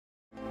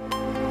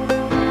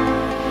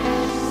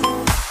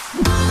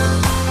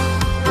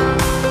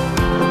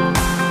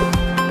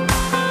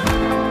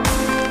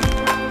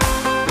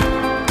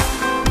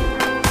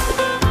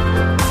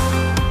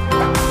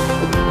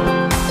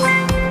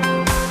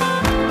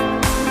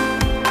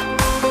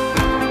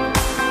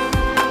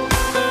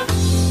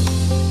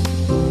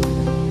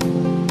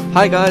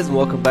Hi guys, and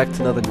welcome back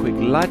to another quick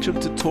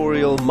Lightroom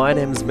tutorial. My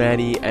name is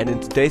Manny, and in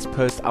today's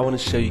post I want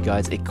to show you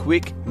guys a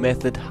quick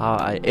method how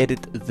I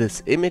edit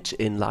this image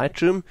in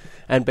Lightroom.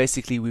 And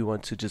basically we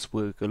want to just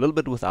work a little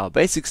bit with our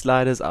basic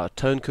sliders, our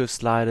tone curve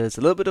sliders,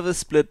 a little bit of a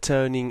split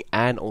toning,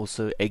 and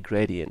also a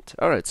gradient.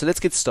 Alright, so let's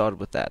get started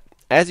with that.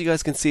 As you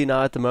guys can see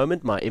now at the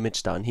moment, my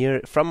image down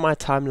here, from my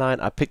timeline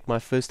I picked my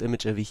first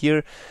image over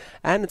here,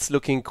 and it's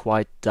looking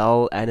quite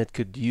dull, and it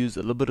could use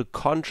a little bit of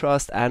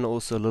contrast and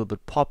also a little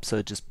bit pop, so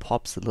it just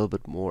pops a little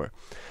bit more.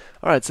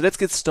 Alright, so let's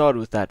get started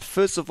with that.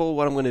 First of all,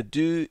 what I'm going to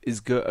do is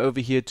go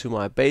over here to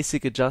my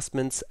basic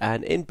adjustments,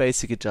 and in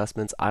basic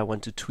adjustments I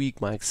want to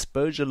tweak my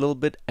exposure a little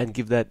bit and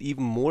give that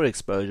even more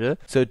exposure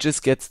so it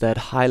just gets that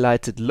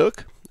highlighted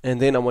look. And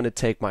then I want to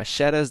take my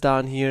shadows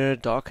down here,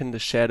 darken the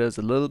shadows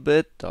a little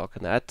bit,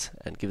 darken that,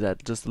 and give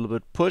that just a little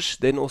bit push.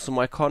 Then also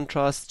my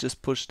contrast,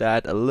 just push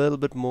that a little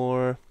bit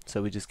more,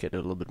 so we just get a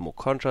little bit more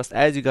contrast.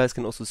 As you guys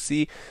can also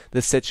see,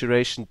 the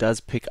saturation does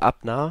pick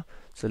up now.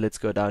 So let's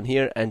go down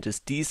here and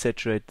just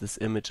desaturate this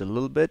image a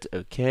little bit.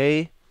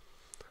 Okay,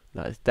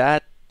 like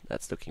that,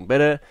 that's looking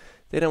better.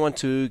 Then I want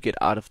to get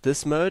out of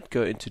this mode,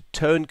 go into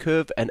tone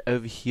curve, and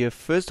over here,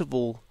 first of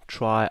all,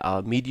 try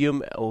our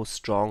medium or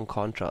strong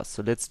contrast.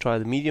 So let's try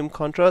the medium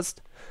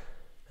contrast.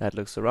 That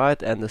looks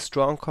alright, and the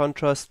strong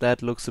contrast,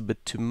 that looks a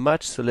bit too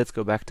much, so let's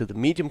go back to the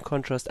medium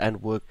contrast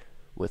and work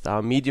with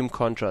our medium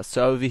contrast.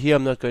 So over here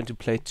I'm not going to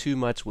play too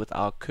much with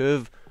our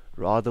curve,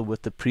 rather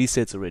with the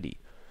presets already.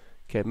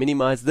 Okay,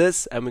 minimize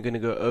this, and we're going to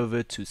go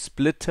over to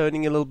split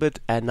toning a little bit,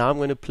 and now I'm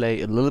going to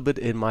play a little bit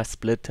in my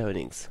split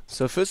tonings.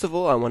 So first of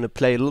all, I want to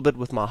play a little bit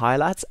with my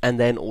highlights and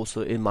then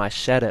also in my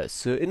shadows.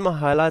 So in my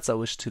highlights I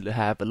wish to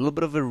have a little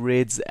bit of a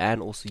reds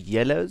and also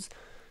yellows.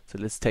 So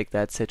let's take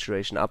that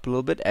saturation up a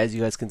little bit. As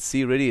you guys can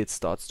see already, it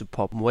starts to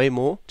pop way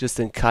more just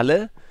in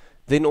color.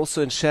 Then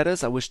also in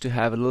shadows I wish to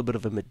have a little bit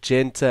of a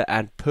magenta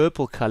and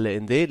purple color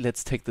in there.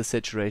 Let's take the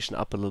saturation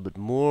up a little bit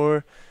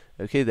more.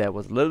 Okay, that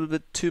was a little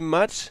bit too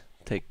much.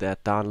 Take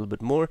that down a little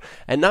bit more,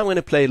 and now I'm going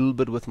to play a little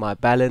bit with my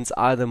balance,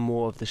 either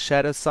more of the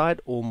shadow side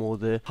or more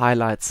the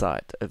highlight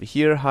side. Over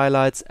here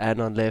highlights,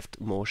 and on left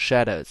more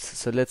shadows.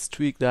 So let's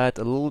tweak that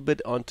a little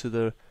bit onto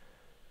the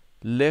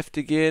left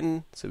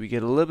again, so we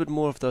get a little bit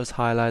more of those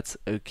highlights.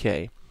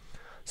 Okay,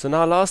 so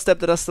now last step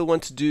that I still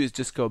want to do is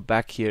just go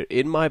back here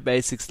in my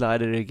basic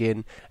slider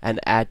again and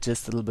add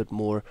just a little bit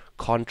more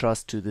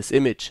contrast to this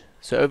image.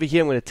 So over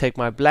here I'm going to take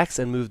my blacks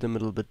and move them a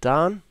little bit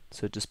down,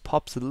 so it just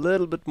pops a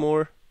little bit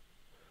more.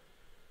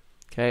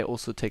 Okay,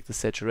 also take the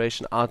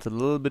saturation out a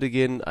little bit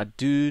again. I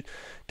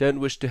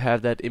don't wish to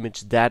have that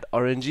image that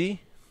orangey.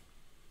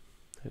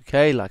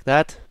 Okay, like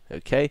that.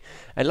 Okay,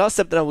 and last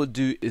step that I will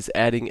do is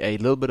adding a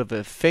little bit of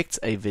effects,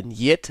 a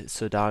vignette.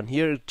 So down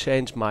here,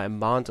 change my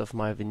amount of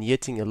my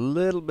vignetting a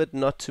little bit,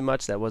 not too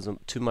much. That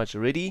wasn't too much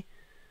already.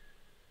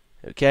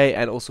 Okay,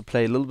 and also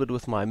play a little bit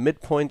with my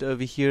midpoint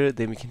over here.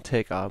 Then we can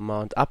take our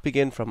amount up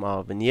again from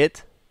our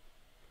vignette.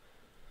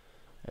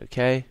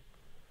 Okay.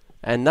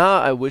 And now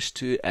I wish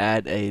to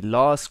add a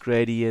last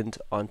gradient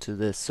onto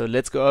this. So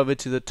let's go over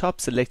to the top,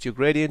 select your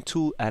gradient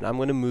tool, and I'm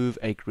going to move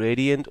a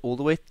gradient all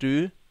the way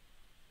through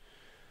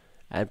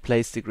and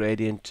place the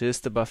gradient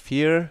just above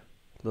here,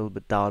 a little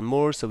bit down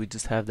more, so we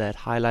just have that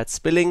highlight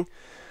spilling.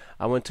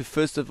 I want to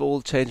first of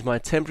all change my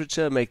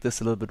temperature, make this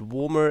a little bit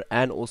warmer,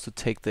 and also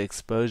take the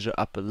exposure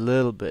up a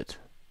little bit.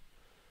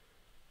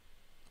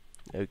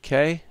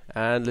 Okay,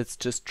 and let's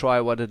just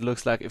try what it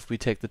looks like if we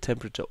take the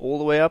temperature all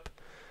the way up.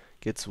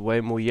 Gets way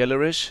more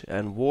yellowish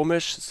and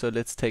warmish, so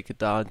let's take it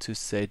down to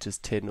say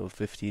just 10 or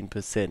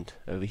 15%.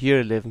 Over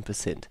here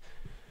 11%.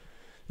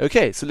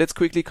 Okay, so let's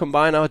quickly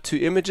combine our two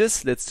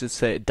images. Let's just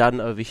say done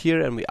over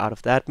here, and we're out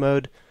of that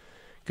mode.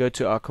 Go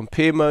to our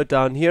compare mode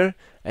down here,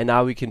 and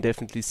now we can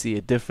definitely see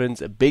a difference,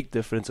 a big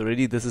difference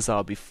already. This is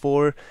our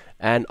before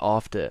and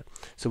after.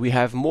 So we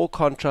have more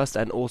contrast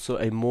and also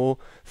a more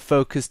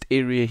focused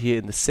area here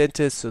in the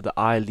center, so the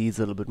eye leads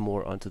a little bit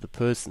more onto the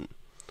person.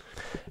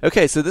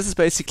 Okay, so this is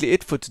basically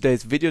it for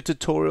today's video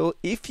tutorial.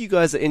 If you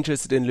guys are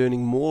interested in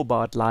learning more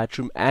about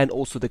Lightroom and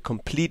also the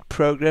complete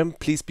program,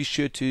 please be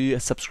sure to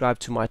subscribe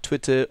to my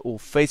Twitter or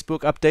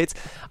Facebook updates.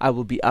 I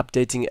will be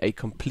updating a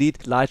complete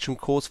Lightroom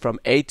course from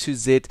A to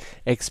Z,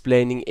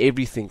 explaining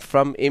everything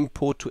from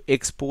import to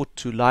export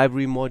to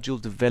library module,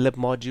 develop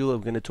module.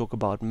 I'm going to talk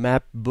about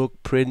map,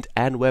 book, print,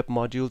 and web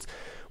modules.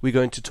 We're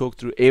going to talk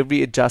through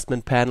every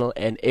adjustment panel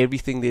and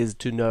everything there is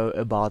to know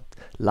about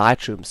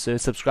Lightroom. So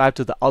subscribe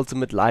to the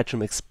ultimate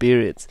Lightroom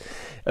experience.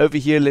 Over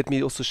here, let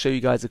me also show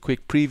you guys a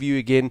quick preview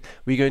again.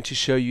 We're going to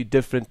show you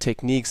different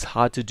techniques,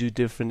 how to do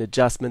different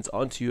adjustments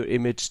onto your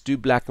image, do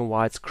black and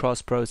whites,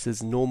 cross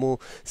process,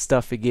 normal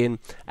stuff again,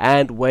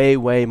 and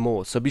way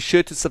more. So be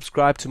sure to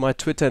subscribe to my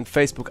Twitter and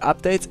Facebook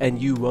updates,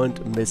 and you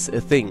won't miss a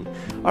thing.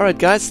 Alright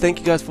guys, thank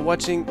you guys for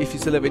watching. If you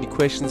still have any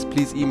questions,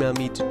 please email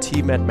me to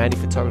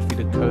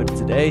team@mannyphotography.co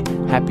today.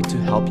 Happy to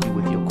help you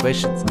with your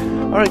questions.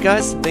 Alright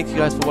guys, thank you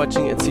guys for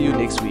watching, and see you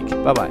next week.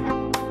 Bye bye.